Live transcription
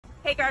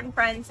Hey garden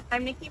friends,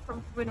 I'm Nikki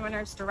from Food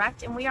Winners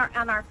Direct, and we are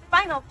on our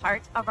final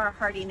part of our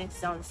Hardiness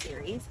Zone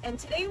series. And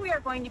today we are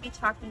going to be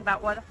talking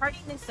about what a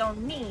Hardiness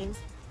Zone means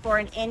for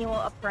an annual,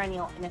 a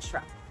perennial, and a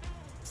shrub.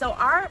 So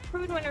our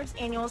Food Winners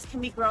annuals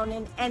can be grown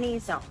in any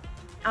zone,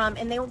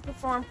 and they will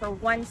perform for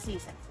one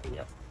season for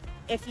you.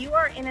 If you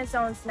are in a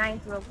zones 9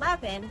 through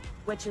 11,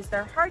 which is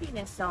their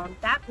hardiness zone,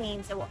 that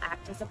means it will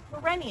act as a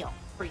perennial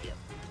for you.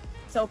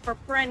 So for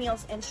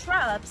perennials and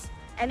shrubs,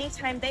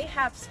 anytime they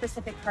have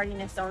specific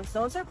hardiness zones,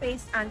 those are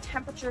based on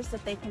temperatures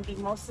that they can be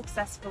most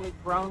successfully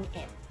grown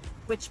in,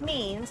 which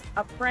means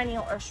a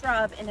perennial or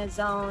shrub in a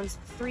zones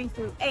 3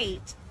 through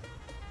 8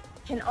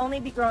 can only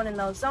be grown in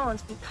those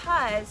zones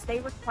because they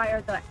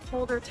require the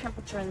colder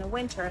temperature in the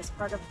winter as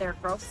part of their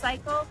growth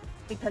cycle,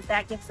 because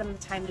that gives them the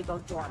time to go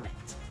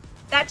dormant.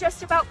 That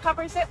just about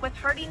covers it with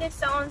hardiness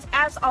zones.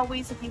 As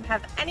always, if you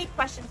have any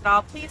questions at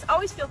all, please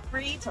always feel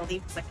free to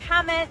leave us a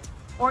comment,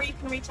 or you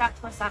can reach out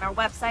to us on our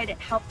website at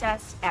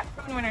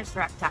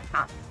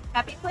helpdesk@foodwinnersdirect.com.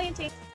 Happy planting!